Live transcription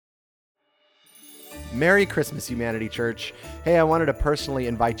Merry Christmas, Humanity Church. Hey, I wanted to personally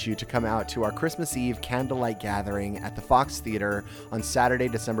invite you to come out to our Christmas Eve candlelight gathering at the Fox Theater on Saturday,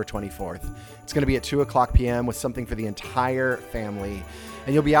 December 24th. It's going to be at 2 o'clock p.m. with something for the entire family.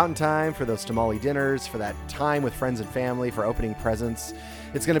 And you'll be out in time for those tamale dinners, for that time with friends and family, for opening presents.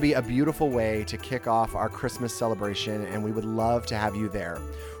 It's going to be a beautiful way to kick off our Christmas celebration, and we would love to have you there.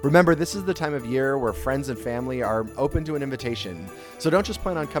 Remember, this is the time of year where friends and family are open to an invitation. So don't just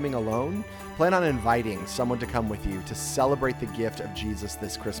plan on coming alone, plan on inviting someone to come with you to celebrate the gift of Jesus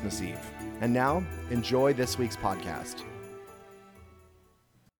this Christmas Eve. And now, enjoy this week's podcast.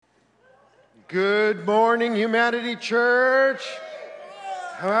 Good morning, Humanity Church.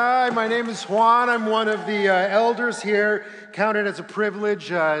 Hi, my name is Juan. I'm one of the elders here. Count it as a privilege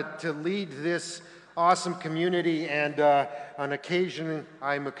to lead this awesome community, and on occasion,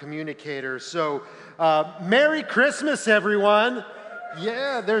 I'm a communicator. So, Merry Christmas, everyone.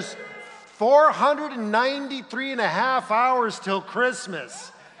 Yeah, there's 493 and a half hours till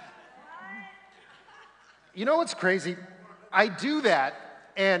Christmas. You know what's crazy? I do that,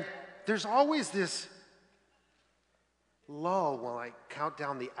 and there's always this lull while I count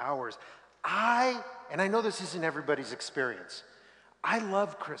down the hours. And I know this isn't everybody's experience, I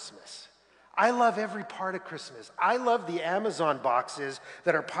love Christmas. I love every part of Christmas. I love the Amazon boxes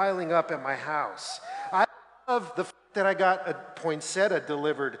that are piling up at my house. I love the fact that I got a poinsettia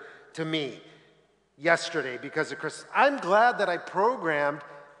delivered to me yesterday because of Christmas. I'm glad that I programmed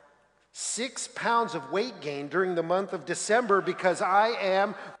 6 pounds of weight gain during the month of December because I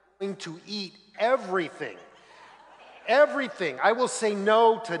am going to eat everything. Everything. I will say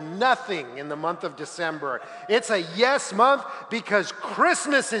no to nothing in the month of December. It's a yes month because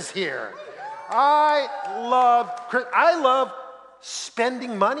Christmas is here. I love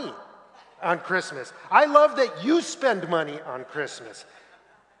spending money on Christmas. I love that you spend money on Christmas.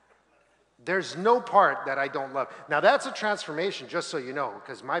 There's no part that I don't love. Now that's a transformation, just so you know,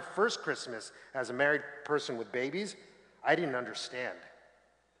 because my first Christmas as a married person with babies, I didn't understand.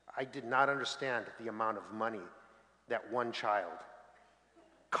 I did not understand the amount of money that one child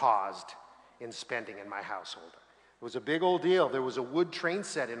caused in spending in my household. It was a big old deal. There was a wood train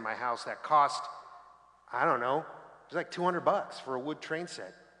set in my house that cost, I don't know, it was like $200 for a wood train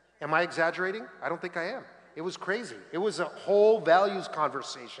set. Am I exaggerating? I don't think I am. It was crazy. It was a whole values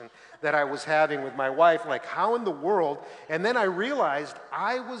conversation that I was having with my wife, like how in the world, and then I realized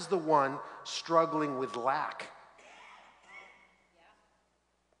I was the one struggling with lack.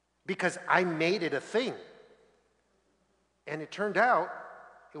 Because I made it a thing. And it turned out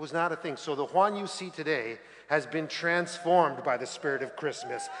it was not a thing. So the Juan you see today has been transformed by the spirit of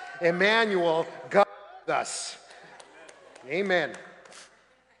Christmas. Emmanuel, God with us. Amen.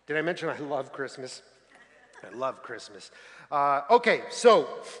 Did I mention I love Christmas? I love Christmas. Okay, so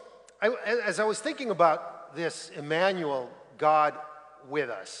as I was thinking about this Emmanuel, God with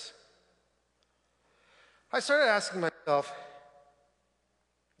us, I started asking myself,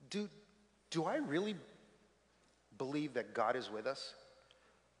 do I really believe that God is with us?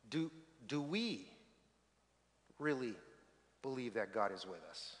 Do we really believe that God is with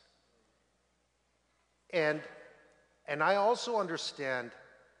us? And I also understand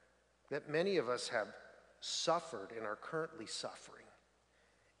that many of us have suffered and are currently suffering,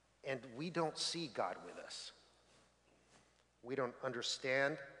 and we don't see God with us. We don't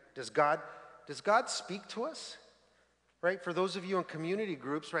understand. Does God speak to us? Right? For those of you in community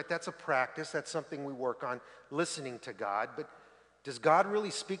groups, right, that's a practice. That's something we work on, listening to God. But does God really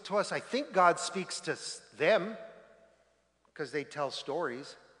speak to us? I think God speaks to them because they tell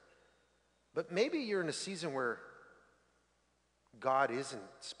stories. But maybe you're in a season where God isn't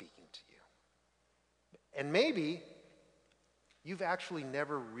speaking to you. And maybe you've actually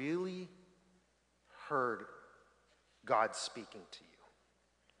never really heard God speaking to you.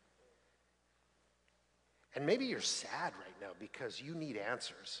 And maybe you're sad right now because you need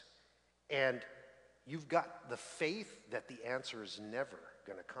answers. And you've got the faith that the answer is never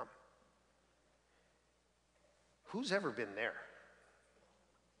going to come. Who's ever been there?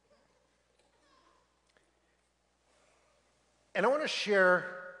 And I want to share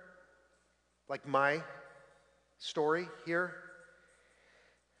like my story here,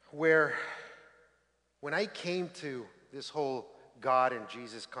 where when I came to this whole God and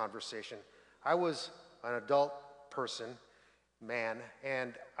Jesus conversation, I was an adult person, man,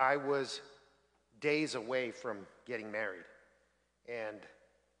 and I was days away from getting married. And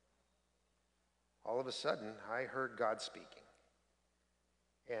all of a sudden, I heard God speaking.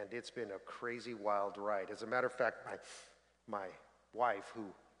 And it's been a crazy, wild ride. As a matter of fact, my wife, who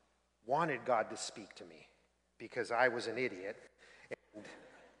wanted God to speak to me because I was an idiot, and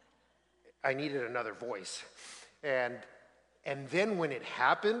I needed another voice. And then when it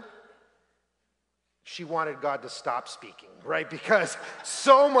happened, she wanted God to stop speaking, right? Because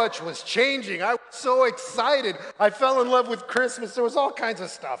so much was changing. I was so excited. I fell in love with Christmas. There was all kinds of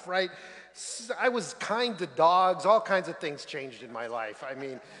stuff, right? I was kind to dogs. All kinds of things changed in my life. I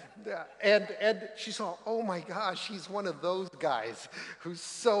mean, and she saw, oh my gosh, he's one of those guys who's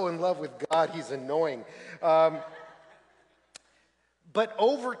so in love with God, he's annoying. But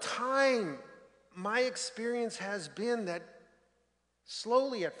over time, my experience has been that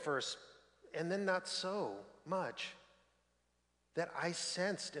slowly at first, and then not so much, that I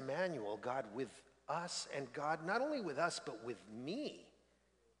sensed Emmanuel, God with us, and God not only with us, but with me.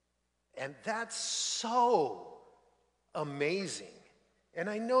 And that's so amazing. And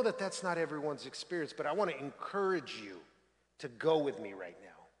I know that that's not everyone's experience, but I want to encourage you to go with me right now.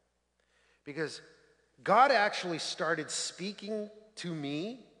 Because God actually started speaking to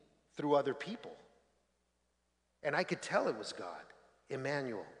me through other people. And I could tell it was God,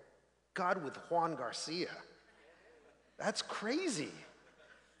 Emmanuel. God with Juan Garcia. That's crazy.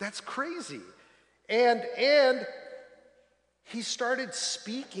 That's crazy. And he started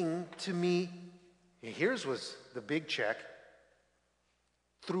speaking to me, here's was the big check,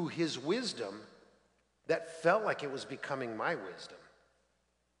 through his wisdom that felt like it was becoming my wisdom.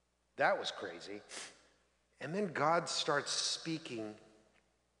 That was crazy. And then God starts speaking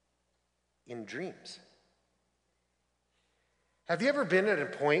in dreams. Have you ever been at a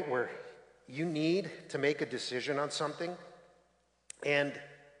point where you need to make a decision on something and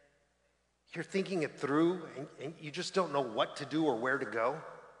you're thinking it through and you just don't know what to do or where to go?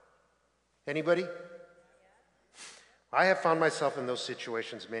 Anybody? I have found myself in those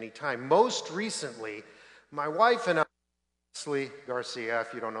situations many times. Most recently, my wife and I, Leslie Garcia,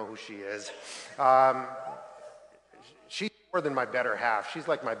 if you don't know who she is, she's more than my better half. She's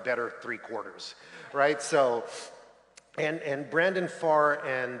like my better 3/4, right? So, and Brandon Farr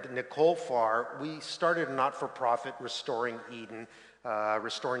and Nicole Farr, we started a not-for-profit, Restoring Eden,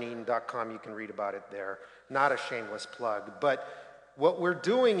 restoringeden.com. You can read about it there. Not a shameless plug, but what we're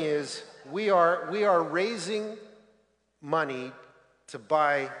doing is we are raising money to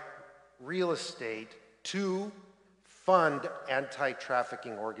buy real estate to fund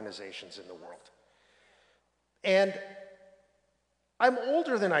anti-trafficking organizations in the world. And I'm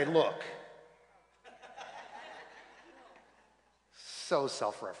older than I look. So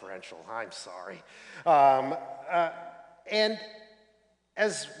self-referential, I'm sorry. And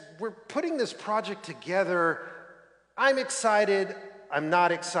as we're putting this project together, I'm excited, I'm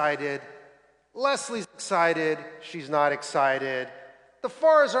not excited. Leslie's excited, she's not excited. The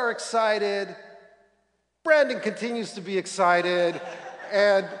Farrs are excited. Brandon continues to be excited.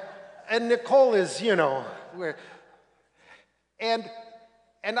 And Nicole is, I'm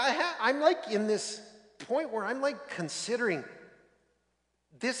like in this point where I'm like considering,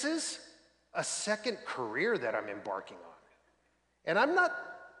 this is a second career that I'm embarking on. And I'm not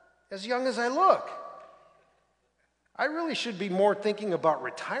as young as I look. I really should be more thinking about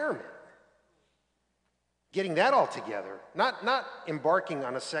retirement. Getting that all together. Not embarking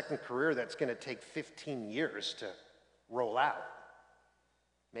on a second career that's going to take 15 years to roll out.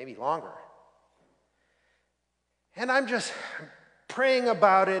 Maybe longer. And I'm just praying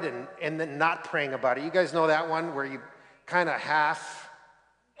about it and then not praying about it. You guys know that one where you kind of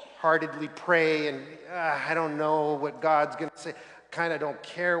half-heartedly pray and I don't know what God's going to say. Kind of don't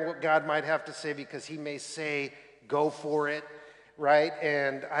care what God might have to say because he may say, go for it, right?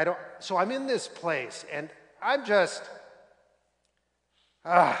 And so I'm in this place and I'm just,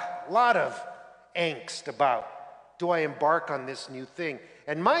 a lot of angst about, do I embark on this new thing?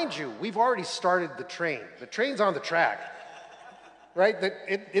 And mind you, we've already started the train. The train's on the track, right?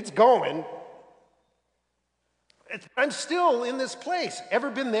 It's going. I'm still in this place.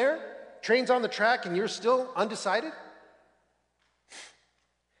 Ever been there? Train's on the track and you're still undecided?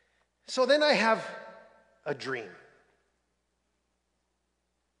 So then I have a dream.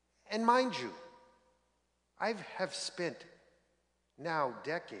 And mind you, I have spent now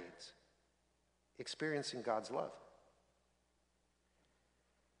decades experiencing God's love.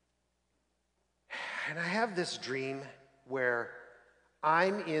 And I have this dream where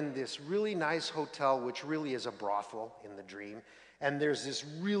I'm in this really nice hotel, which really is a brothel in the dream, and there's this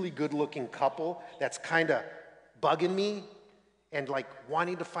really good-looking couple that's kind of bugging me and like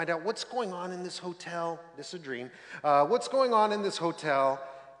wanting to find out what's going on in this hotel. This is a dream. What's going on in this hotel?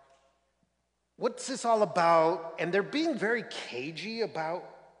 What's this all about? And they're being very cagey about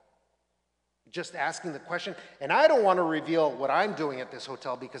just asking the question. And I don't want to reveal what I'm doing at this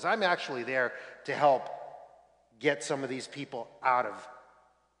hotel because I'm actually there to help get some of these people out of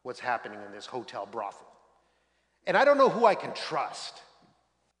what's happening in this hotel brothel. And I don't know who I can trust.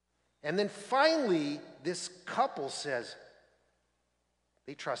 And then finally, this couple says,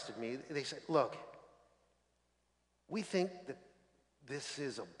 they trusted me. They said, look, we think that this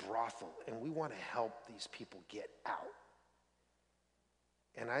is a brothel and we want to help these people get out.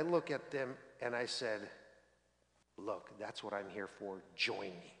 And I look at them and I said, look, that's what I'm here for. Join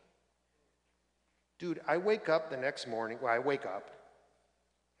me. Dude, I wake up the next morning. Well, I wake up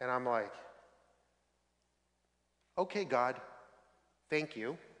and I'm like, okay, God, thank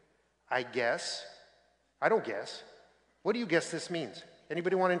you. I guess. I don't guess. What do you guess this means?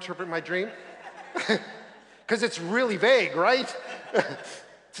 Anybody want to interpret my dream? Because it's really vague, right?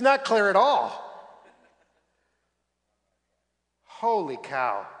 It's not clear at all. Holy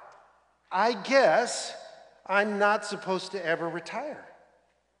cow. I guess I'm not supposed to ever retire.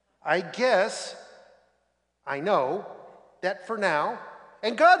 I guess I know that for now,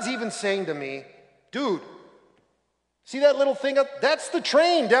 and God's even saying to me, dude, see that little thing up? That's the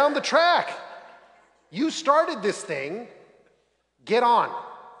train down the track. You started this thing. Get on.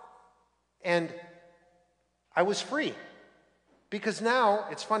 And I was free. Because now,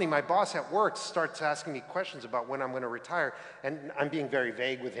 it's funny, my boss at work starts asking me questions about when I'm going to retire. And I'm being very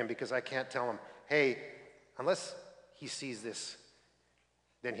vague with him because I can't tell him, hey, unless he sees this,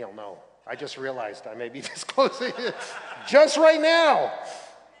 then he'll know. I just realized I may be disclosing it just right now.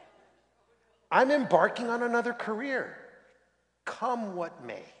 I'm embarking on another career. Come what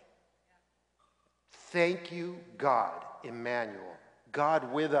may. Thank you, God, Emmanuel.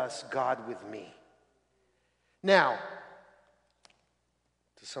 God with us, God with me. Now,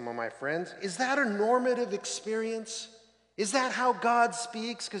 to some of my friends, is that a normative experience? Is that how God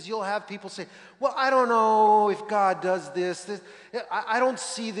speaks? Because you'll have people say, well, I don't know if God does this. I don't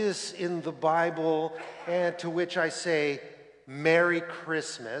see this in the Bible. And to which I say, Merry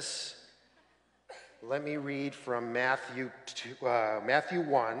Christmas. Let me read from Matthew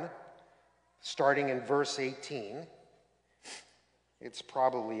 1, starting in verse 18. It's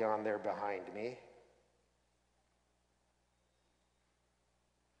probably on there behind me.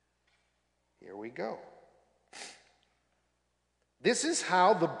 Here we go. This is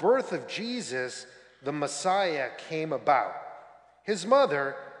how the birth of Jesus, the Messiah, came about. His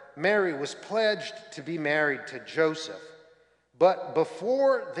mother, Mary, was pledged to be married to Joseph. But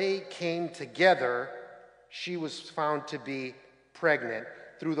before they came together, she was found to be pregnant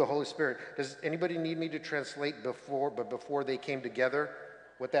through the Holy Spirit. Does anybody need me to translate before they came together,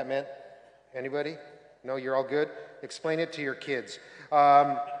 what that meant? Anybody? No, you're all good? Explain it to your kids.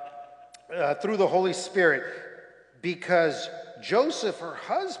 Through the Holy Spirit, because Joseph, her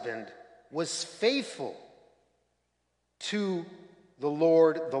husband, was faithful to the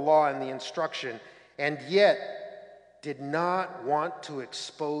Lord, the law, and the instruction, and yet did not want to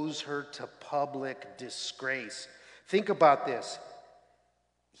expose her to public disgrace. Think about this.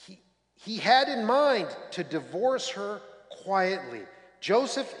 He had in mind to divorce her quietly.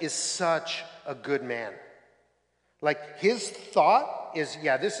 Joseph is such a good man. Like, his thought is,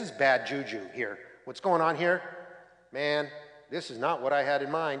 yeah, this is bad juju here. What's going on here? Man, this is not what I had in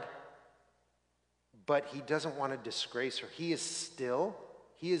mind. But he doesn't want to disgrace her. He is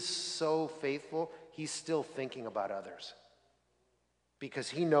so faithful, he's still thinking about others. Because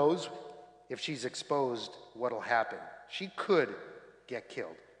he knows if she's exposed, what'll happen. She could get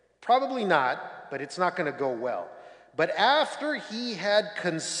killed. Probably not, but it's not going to go well. But after he had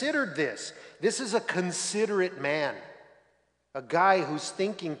considered this is a considerate man, a guy who's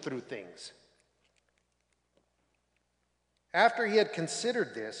thinking through things. After he had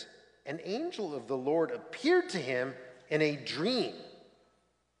considered this, an angel of the Lord appeared to him in a dream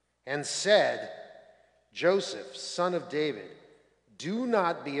and said, Joseph, son of David, do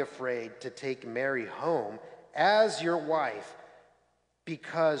not be afraid to take Mary home as your wife,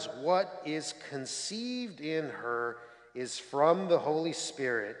 because what is conceived in her is from the Holy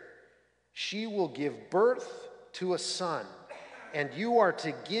Spirit. She will give birth to a son, and you are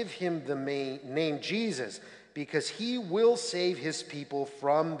to give him the name Jesus, because he will save his people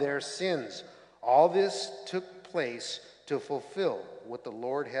from their sins. All this took place to fulfill what the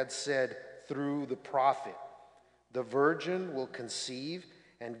Lord had said through the prophet. The virgin will conceive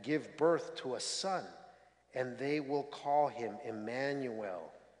and give birth to a son, and they will call him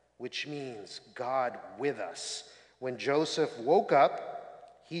Emmanuel, which means God with us. When Joseph woke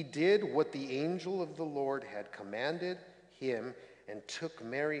up, he did what the angel of the Lord had commanded him and took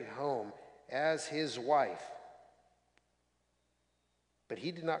Mary home as his wife. But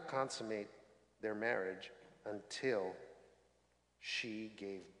he did not consummate their marriage until she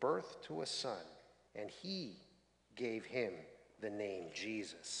gave birth to a son, and he gave him the name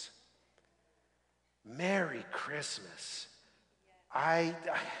Jesus. Merry Christmas.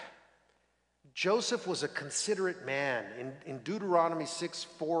 Joseph was a considerate man. In Deuteronomy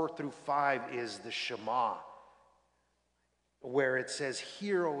 6:4-5 is the Shema, where it says,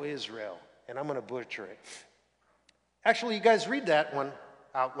 "Hear, O Israel," and I'm going to butcher it. Actually, you guys read that one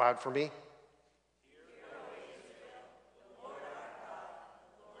out loud for me.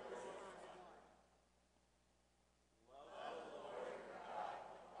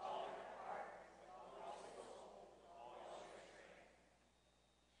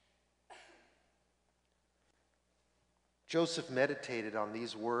 Joseph meditated on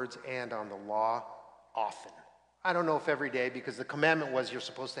these words and on the law often. I don't know if every day, because the commandment was you're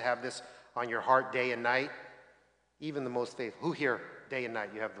supposed to have this on your heart day and night. Even the most faithful. Who here, day and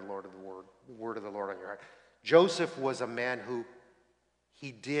night, you have the word of the Lord on your heart? Joseph was a man who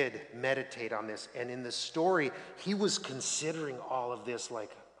he did meditate on this. And in the story, he was considering all of this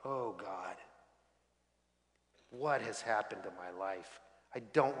like, oh God, what has happened to my life? I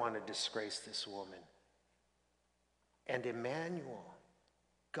don't want to disgrace this woman. And Emmanuel,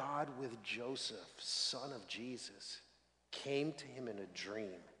 God with Joseph, son of Jesus, came to him in a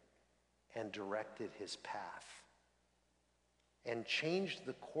dream and directed his path and changed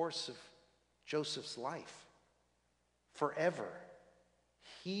the course of Joseph's life forever.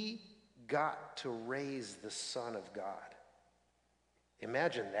 He got to raise the Son of God.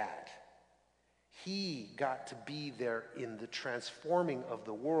 Imagine that. He got to be there in the transforming of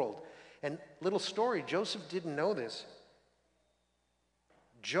the world. And little story, Joseph didn't know this.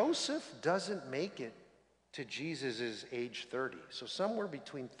 Joseph doesn't make it to Jesus' age 30. So somewhere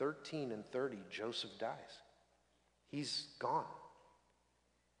between 13 and 30, Joseph dies. He's gone.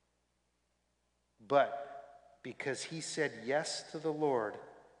 But because he said yes to the Lord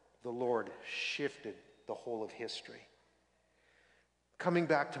shifted the whole of history. Coming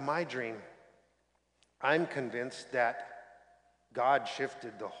back to my dream, I'm convinced that God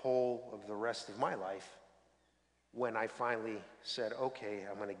shifted the whole of the rest of my life when I finally said, okay,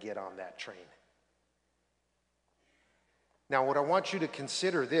 I'm going to get on that train. Now, what I want you to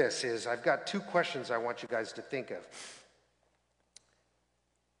consider this is, I've got two questions I want you guys to think of.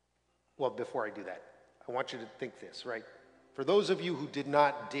 Well, before I do that, I want you to think this, right? For those of you who did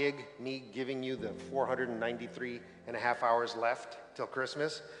not dig me giving you the 493 and a half hours left till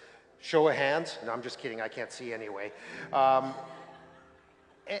Christmas, show of hands. No, I'm just kidding. I can't see anyway.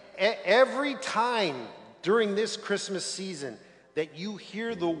 Every time during this Christmas season that you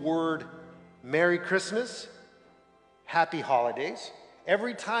hear the word Merry Christmas, Happy Holidays,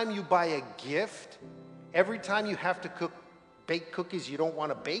 every time you buy a gift, every time you have to bake cookies you don't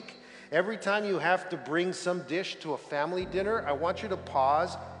want to bake, every time you have to bring some dish to a family dinner, I want you to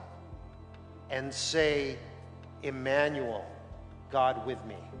pause and say, Emmanuel, God with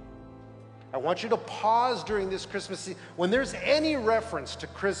me. I want you to pause during this Christmas season. When there's any reference to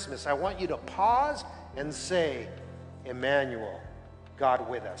Christmas, I want you to pause and say, Emmanuel, God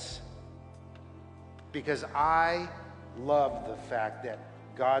with us. Because I love the fact that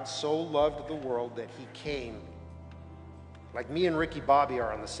God so loved the world that he came. Like me and Ricky Bobby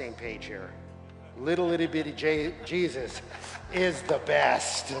are on the same page here. Little itty bitty Jesus is the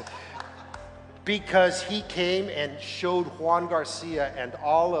best. Because he came and showed Juan Garcia and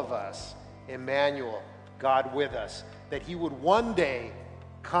all of us, Emmanuel, God with us, that he would one day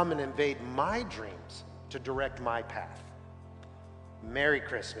come and invade my dreams to direct my path. Merry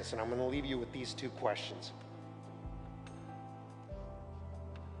Christmas, and I'm going to leave you with these two questions.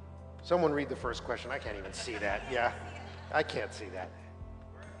 Someone read the first question. I can't even see that. Yeah, I can't see that.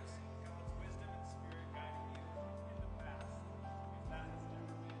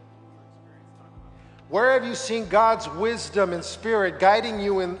 Where have you seen God's wisdom and spirit guiding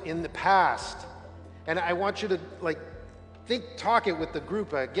you in the past? And I want you to talk it with the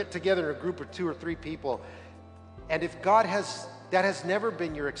group, get together in a group of 2 or 3 people. And if that has never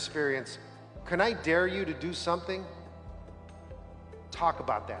been your experience, can I dare you to do something? Talk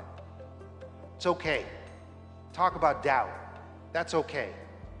about that. It's okay. Talk about doubt. That's okay.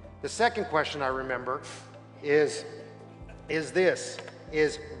 The second question I remember is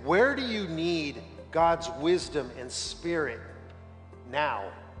where do you need God's wisdom and spirit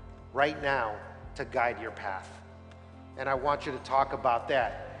now, right now, to guide your path? And I want you to talk about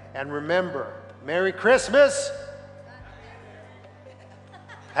that. And remember, Merry Christmas,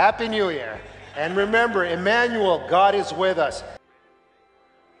 Happy New Year. And remember, Emmanuel, God is with us.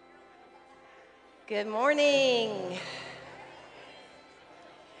 Good morning.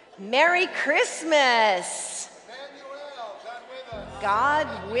 Merry Christmas. Emmanuel, God with us.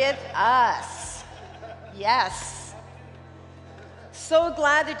 God with us. Yes. So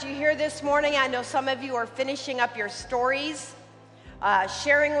glad that you're here this morning. I know some of you are finishing up your stories,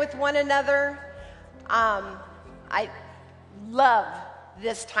 sharing with one another. I love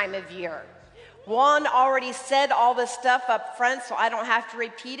this time of year. Juan already said all the stuff up front, so I don't have to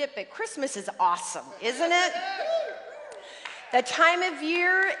repeat it, but Christmas is awesome, isn't it? The time of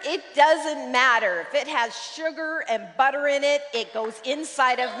year, it doesn't matter. If it has sugar and butter in it, it goes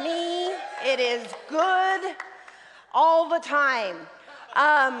inside of me. It is good all the time.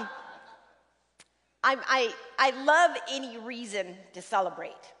 I love any reason to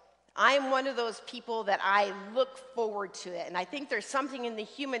celebrate. I'm one of those people that I look forward to it. And I think there's something in the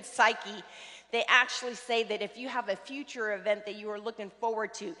human psyche. They actually say that if you have a future event that you are looking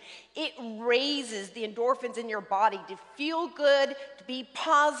forward to, it raises the endorphins in your body to feel good, to be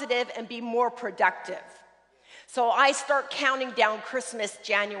positive, and be more productive. So I start counting down Christmas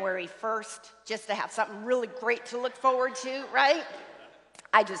January 1st, just to have something really great to look forward to, right?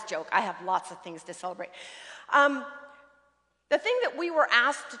 I just joke. I have lots of things to celebrate. The thing that we were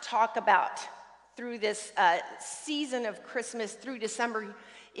asked to talk about through this season of Christmas through December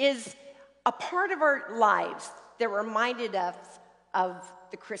is a part of our lives that reminded us of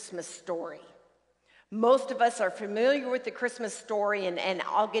the Christmas story. Most of us are familiar with the Christmas story, and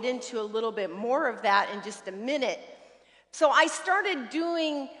I'll get into a little bit more of that in just a minute. So I started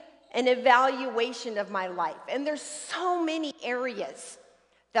doing an evaluation of my life, and there's so many areas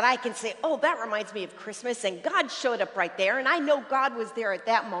that I can say, oh, that reminds me of Christmas, and God showed up right there, and I know God was there at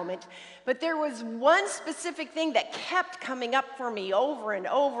that moment. But there was one specific thing that kept coming up for me over and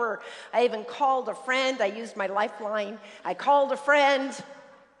over. I even called a friend. I used my lifeline. I called a friend,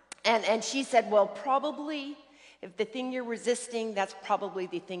 and she said, well, probably, if the thing you're resisting, that's probably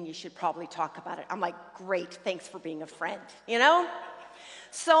the thing you should probably talk about it. I'm like, great, thanks for being a friend, you know?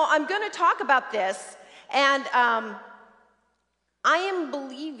 So I'm going to talk about this, and I am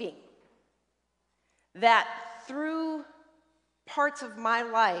believing that through parts of my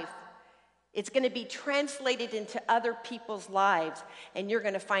life, it's going to be translated into other people's lives, and you're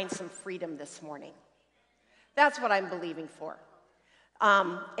going to find some freedom this morning. That's what I'm believing for.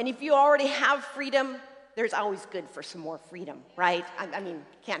 And if you already have freedom, there's always good for some more freedom, right? I mean,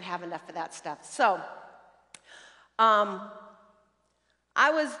 can't have enough of that stuff. So, I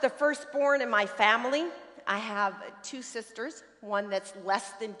was the firstborn in my family. I have two sisters, one that's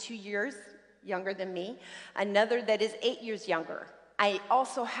less than 2 years younger than me, another that is 8 years younger. I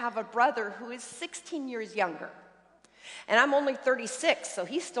also have a brother who is 16 years younger. And I'm only 36, so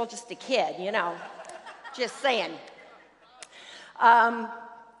he's still just a kid, you know, just saying. Our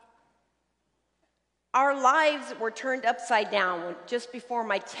lives were turned upside down when, just before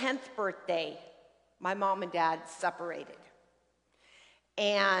my 10th birthday, my mom and dad separated.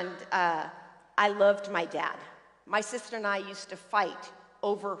 And I loved my dad. My sister and I used to fight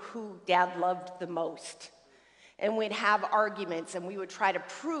over who dad loved the most. And we'd have arguments, and we would try to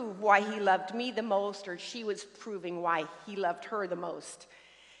prove why he loved me the most, or she was proving why he loved her the most.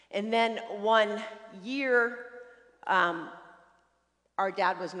 And then one year, our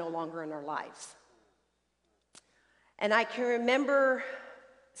dad was no longer in our lives. And I can remember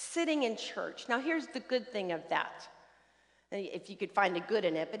sitting in church. Now, here's the good thing of that, if you could find a good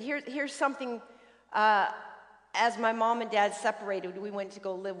in it. But here's something. As my mom and dad separated, we went to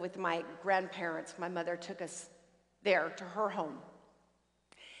go live with my grandparents. My mother took us there to her home.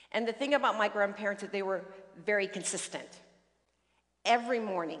 And the thing about my grandparents is they were very consistent. Every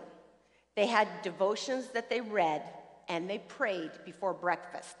morning, they had devotions that they read, and they prayed before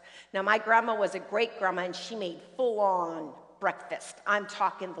breakfast. Now, my grandma was a great grandma, and she made full-on breakfast. I'm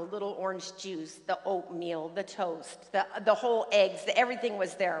talking the little orange juice, the oatmeal, the toast, the whole eggs, everything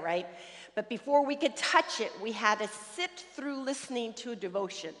was there, right? But before we could touch it, we had to sit through listening to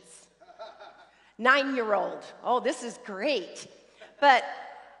devotions. 9-year-old. Oh, this is great. But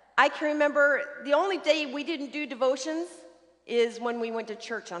I can remember the only day we didn't do devotions is when we went to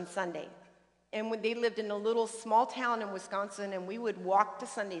church on Sunday. And when they lived in a little small town in Wisconsin, and we would walk to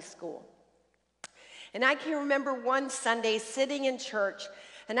Sunday school. And I can remember one Sunday sitting in church,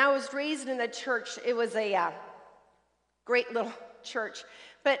 and I was raised in a church. It was a great little church.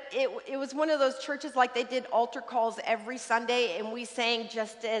 But it was one of those churches like they did altar calls every Sunday, and we sang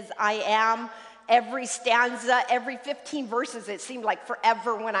Just As I Am, every stanza, every 15 verses. It seemed like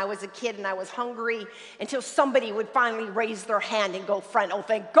forever when I was a kid and I was hungry until somebody would finally raise their hand and go front. Oh,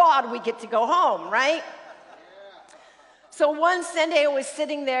 thank God we get to go home, right? So one Sunday I was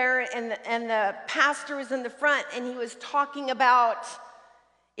sitting there, and the pastor was in the front, and he was talking about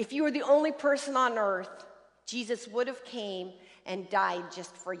if you were the only person on earth, Jesus would have came and died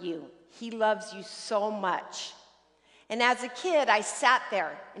just for you. He loves you so much. And as a kid, I sat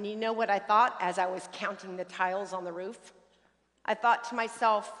there, and you know what I thought as I was counting the tiles on the roof? I thought to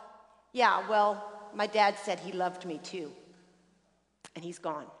myself, yeah, well, my dad said he loved me too, and he's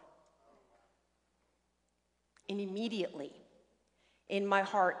gone. And immediately, in my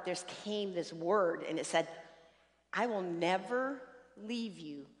heart, there came this word, and it said, I will never leave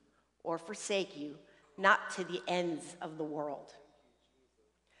you or forsake you, not to the ends of the world.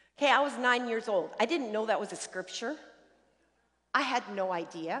 Okay, I was 9 years old. I didn't know that was a scripture. I had no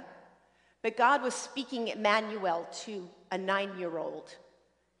idea. But God was speaking Emmanuel to a 9-year-old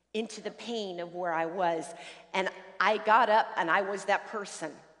into the pain of where I was. And I got up, and I was that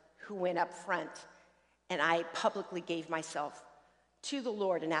person who went up front. And I publicly gave myself to the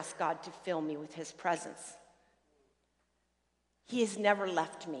Lord and asked God to fill me with his presence. He has never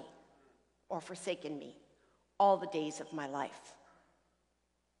left me or forsaken me all the days of my life.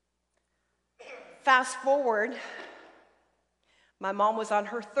 Fast forward, my mom was on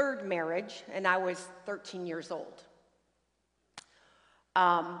her third marriage, and I was 13 years old.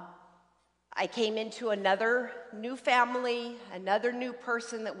 I came into another new family, another new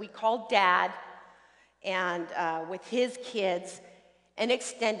person that we called Dad, and with his kids, an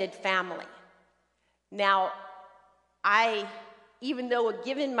extended family. Now, even though I'd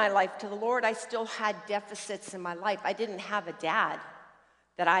given my life to the Lord, I still had deficits in my life. I didn't have a dad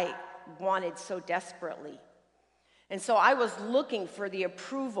that I wanted so desperately. And so I was looking for the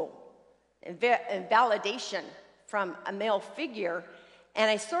approval and validation from a male figure, and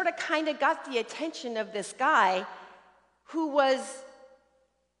I sort of kind of got the attention of this guy who was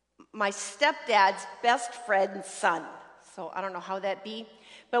my stepdad's best friend's son. So I don't know how that be,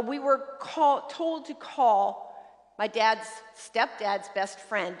 but we were told to call my stepdad's best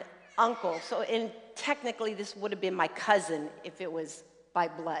friend uncle. So technically this would have been my cousin if it was by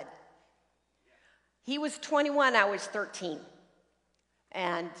blood. He was 21, I was 13.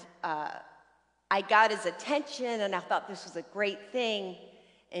 And I got his attention, and I thought this was a great thing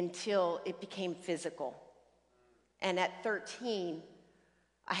until it became physical. And at 13,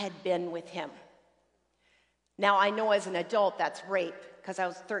 I had been with him. Now, I know as an adult that's rape, because I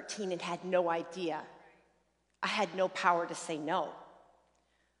was 13 and had no idea. I had no power to say no.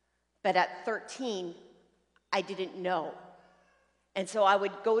 But at 13, I didn't know. And so I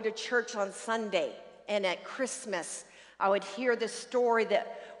would go to church on Sunday, and at Christmas, I would hear the story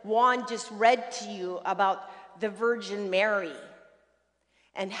that Juan just read to you about the Virgin Mary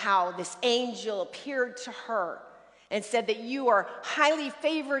and how this angel appeared to her and said that you are highly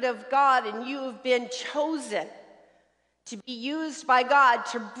favored of God and you have been chosen to be used by God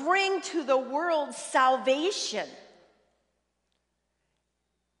to bring to the world salvation.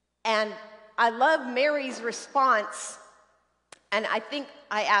 And I love Mary's response. And I think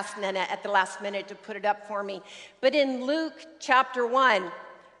I asked Nana at the last minute to put it up for me. But in Luke chapter 1,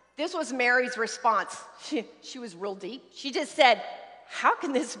 this was Mary's response. She was real deep. She just said, "How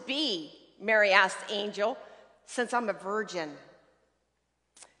can this be?" Mary asked the angel, "since I'm a virgin."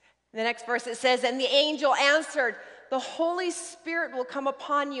 The next verse it says, "And the angel answered, the Holy Spirit will come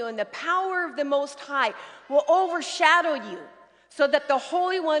upon you, and the power of the Most High will overshadow you, so that the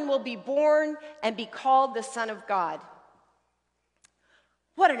Holy One will be born and be called the Son of God."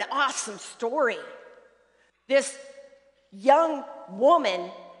 What an awesome story. This young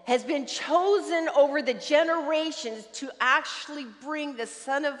woman has been chosen over the generations to actually bring the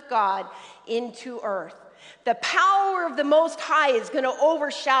Son of God into earth. The power of the Most High is going to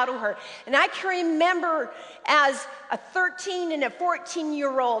overshadow her. And I can remember as a 13 and a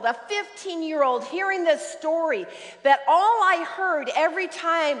 14-year-old, a 15-year-old, hearing this story, that all I heard every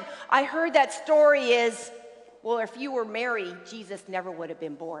time I heard that story is, well, if you were Mary, Jesus never would have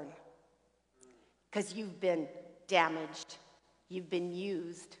been born. Because you've been damaged. You've been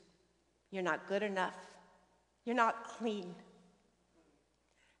used. You're not good enough. You're not clean.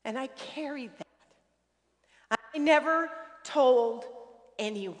 And I carried that. I never told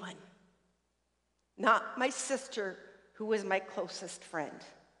anyone. Not my sister, who was my closest friend.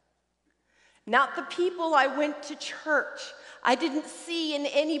 Not the people I went to church. I didn't see in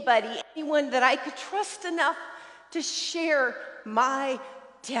anyone that I could trust enough to share my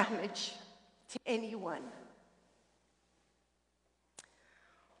damage to anyone.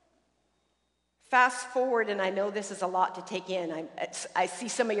 Fast forward, and I know this is a lot to take in. I see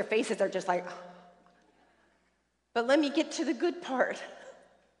some of your faces are just like, but let me get to the good part.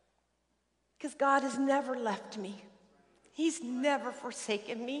 Because God has never left me. He's never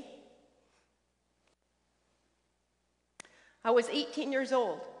forsaken me. I was 18 years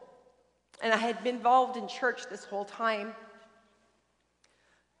old, and I had been involved in church this whole time.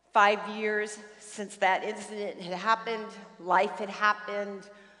 5 years since that incident had happened. Life had happened.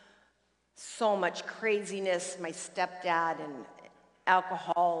 So much craziness. My stepdad and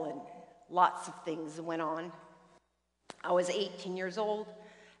alcohol and lots of things went on. I was 18 years old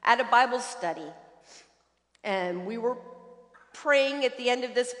at a Bible study. And we were praying at the end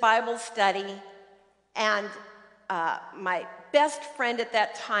of this Bible study. And my best friend at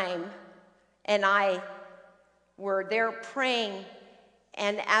that time and I were there praying.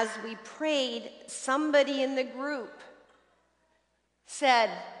 And as we prayed, somebody in the group said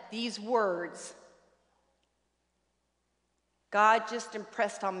these words, "God just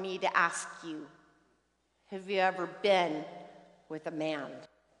impressed on me to ask you, have you ever been with a man?"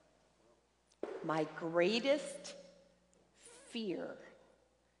 My greatest fear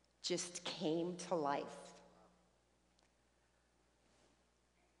just came to life.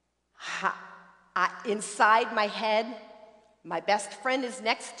 Inside my head, my best friend is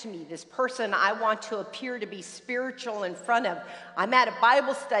next to me, this person I want to appear to be spiritual in front of. I'm at a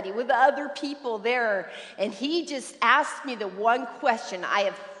Bible study with other people there, and he just asked me the one question I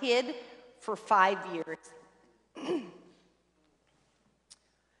have hid for 5 years.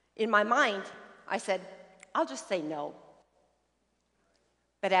 In my mind, I said, I'll just say no.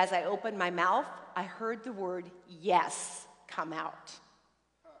 But as I opened my mouth, I heard the word yes come out.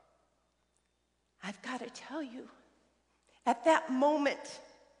 I've got to tell you, at that moment,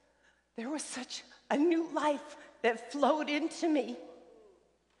 there was such a new life that flowed into me.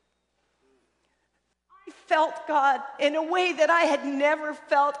 I felt God in a way that I had never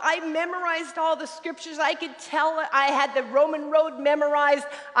felt. I memorized all the scriptures. I could tell I had the Roman Road memorized.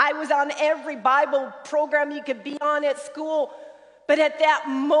 I was on every Bible program you could be on at school. But at that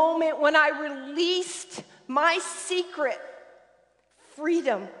moment when I released my secret,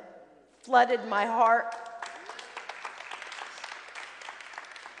 freedom flooded my heart.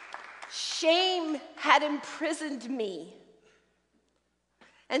 Shame had imprisoned me.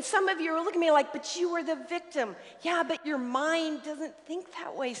 And some of you are looking at me like, but you were the victim. Yeah, but your mind doesn't think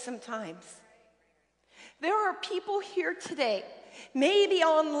that way sometimes. There are people here today, maybe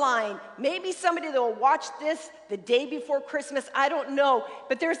online, maybe somebody that will watch this the day before Christmas, I don't know,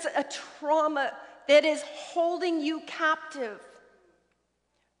 but there's a trauma that is holding you captive.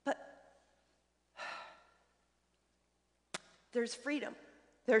 But there's freedom.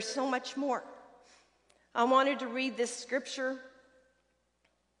 There's so much more. I wanted to read this scripture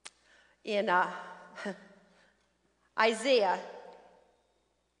in Isaiah.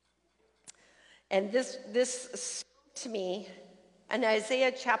 And this spoke to me in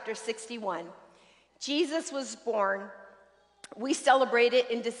Isaiah chapter 61. Jesus was born. We celebrate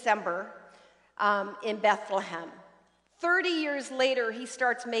it in December in Bethlehem. 30 years later, he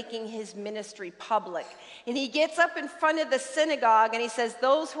starts making his ministry public. And he gets up in front of the synagogue and he says,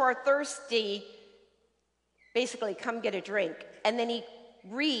 "Those who are thirsty, basically, come get a drink." And then he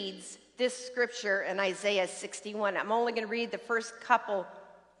reads this scripture in Isaiah 61. I'm only going to read the first couple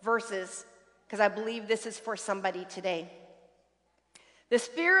verses because I believe this is for somebody today. "The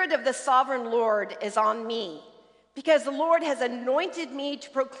Spirit of the Sovereign Lord is on me, because the Lord has anointed me to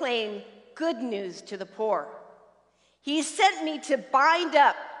proclaim good news to the poor. He sent me to bind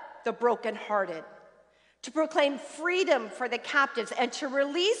up the brokenhearted, to proclaim freedom for the captives, and to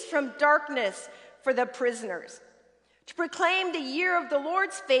release from darkness for the prisoners, to proclaim the year of the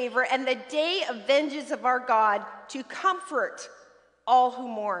Lord's favor and the day of vengeance of our God, to comfort all who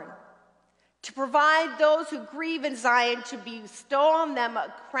mourn, to provide those who grieve in Zion, to bestow on them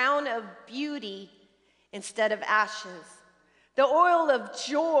a crown of beauty instead of ashes, the oil of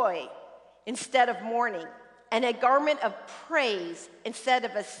joy instead of mourning, and a garment of praise instead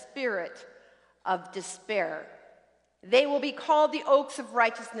of a spirit of despair. They will be called the oaks of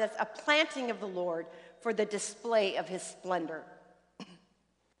righteousness, a planting of the Lord for the display of his splendor."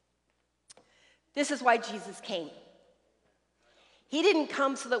 This is why Jesus came. He didn't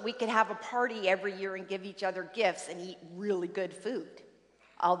come so that we could have a party every year and give each other gifts and eat really good food,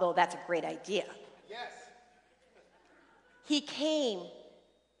 although that's a great idea. Yes. He came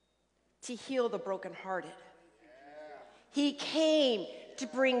to heal the brokenhearted. He came to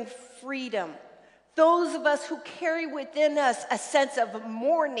bring freedom. Those of us who carry within us a sense of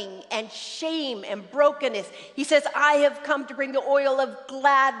mourning and shame and brokenness, he says, "I have come to bring the oil of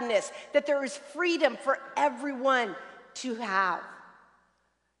gladness," that there is freedom for everyone to have.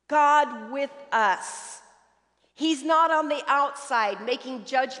 God with us. He's not on the outside making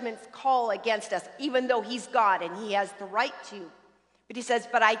judgments call against us, even though he's God and he has the right to. But he says,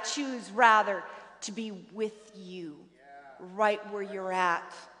 "But I choose rather to be with you right where you're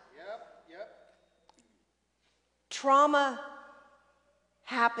at." Trauma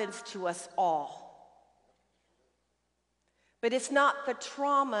happens to us all. But it's not the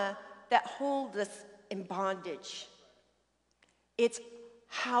trauma that holds us in bondage. It's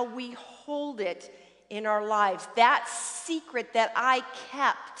how we hold it in our lives. That secret that I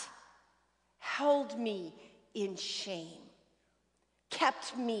kept held me in shame,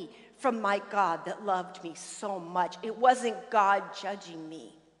 kept me from my God that loved me so much. It wasn't God judging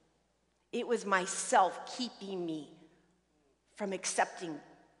me. It was myself keeping me from accepting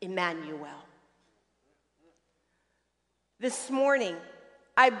Emmanuel. This morning,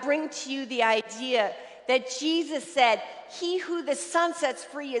 I bring to you the idea that Jesus said, "He who the Son sets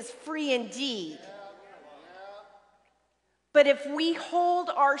free is free indeed." But if we hold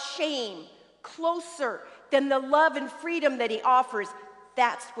our shame closer than the love and freedom that he offers,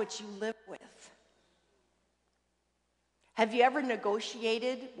 that's what you live with. Have you ever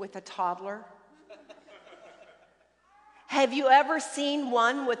negotiated with a toddler? Have you ever seen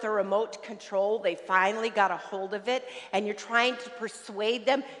one with a remote control? They finally got a hold of it, and you're trying to persuade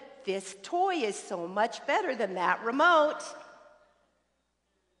them, this toy is so much better than that remote.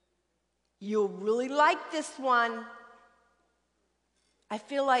 You'll really like this one. I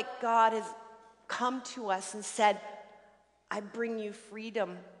feel like God has come to us and said, I bring you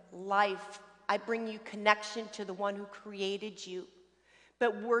freedom, life. I bring you connection to the one who created you.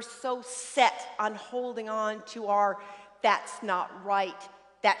 But we're so set on holding on to our, that's not right,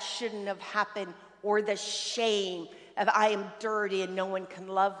 that shouldn't have happened, or the shame of I am dirty and no one can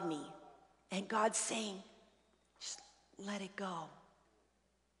love me. And God's saying, just let it go.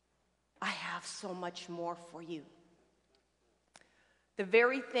 I have so much more for you. The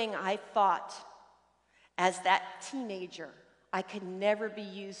very thing I thought as that teenager, I could never be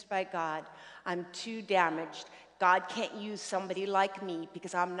used by God. I'm too damaged. God can't use somebody like me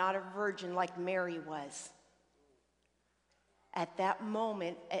because I'm not a virgin like Mary was. At that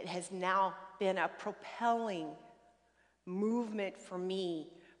moment, it has now been a propelling movement for me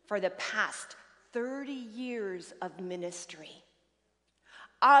for the past 30 years of ministry.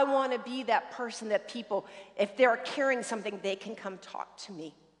 I want to be that person that people, if they're carrying something, they can come talk to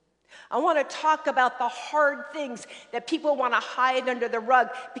me. I want to talk about the hard things that people want to hide under the rug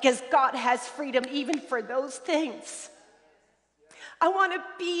because God has freedom even for those things. I want to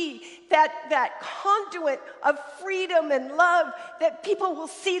be that conduit of freedom and love that people will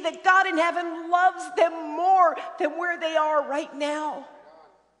see that God in heaven loves them more than where they are right now.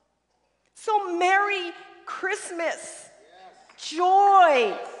 So Merry Christmas.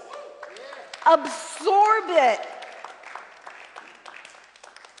 Joy. Absorb it.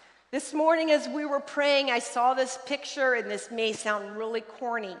 This morning as we were praying, I saw this picture, and this may sound really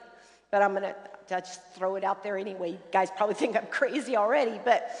corny, but I'm going to just throw it out there anyway. You guys probably think I'm crazy already,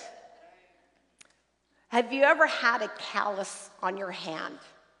 but have you ever had a callus on your hand?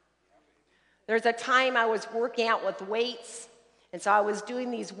 There's a time I was working out with weights, and so I was doing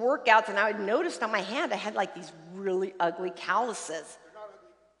these workouts, and I noticed on my hand I had like these really ugly calluses.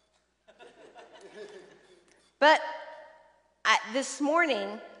 But this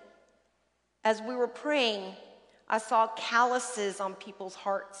morning, as we were praying, I saw calluses on people's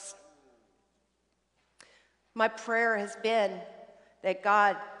hearts. My prayer has been that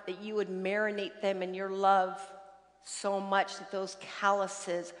God, that you would marinate them in your love so much that those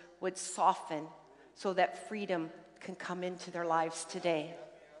calluses would soften so that freedom can come into their lives today.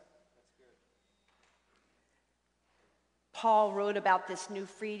 Paul wrote about this new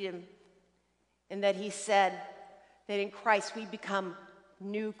freedom in that he said that in Christ we become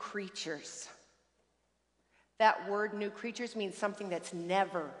new creatures. That word new creatures means something that's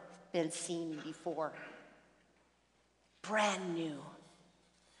never been seen before. Brand new.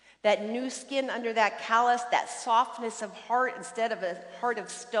 That new skin under that callus, that softness of heart instead of a heart of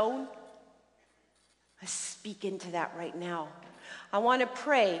stone. I speak into that right now. I want to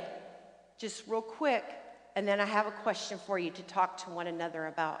pray just real quick, and then I have a question for you to talk to one another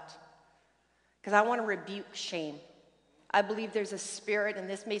about. Because I want to rebuke shame. I believe there's a spirit, and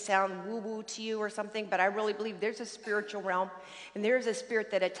this may sound woo-woo to you or something, but I really believe there's a spiritual realm, and there's a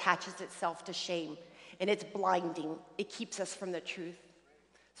spirit that attaches itself to shame, and it's blinding. It keeps us from the truth.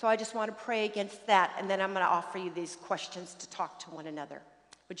 So I just want to pray against that, and then I'm going to offer you these questions to talk to one another.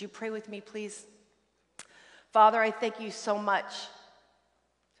 Would you pray with me, please? Father, I thank you so much.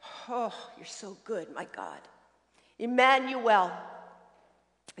 Oh, you're so good, my God. Emmanuel,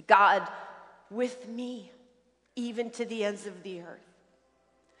 God with me, even to the ends of the earth.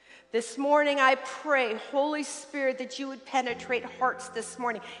 This morning I pray, Holy Spirit, that you would penetrate hearts this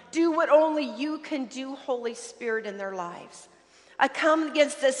morning. Do what only you can do, Holy Spirit, in their lives. I come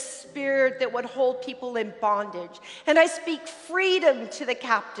against the spirit that would hold people in bondage. And I speak freedom to the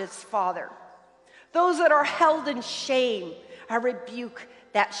captives, Father. Those that are held in shame, I rebuke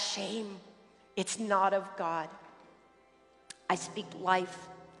that shame. It's not of God. I speak life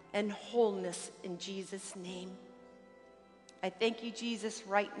and wholeness in Jesus' name. I thank you, Jesus,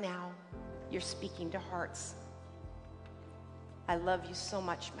 right now. You're speaking to hearts. I love you so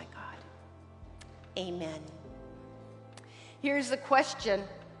much, my God. Amen. Here's the question.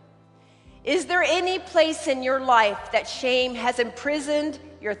 Is there any place in your life that shame has imprisoned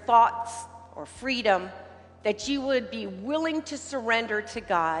your thoughts or freedom that you would be willing to surrender to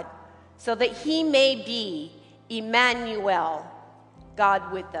God so that He may be Emmanuel,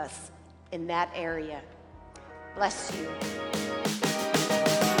 God with us in that area? Bless you.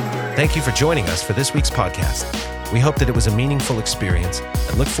 Thank you for joining us for this week's podcast. We hope that it was a meaningful experience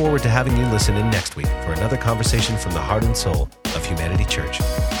and look forward to having you listen in next week for another conversation from the heart and soul of Humanity Church.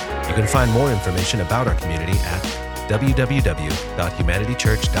 You can find more information about our community at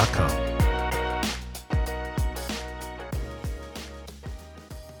www.humanitychurch.com.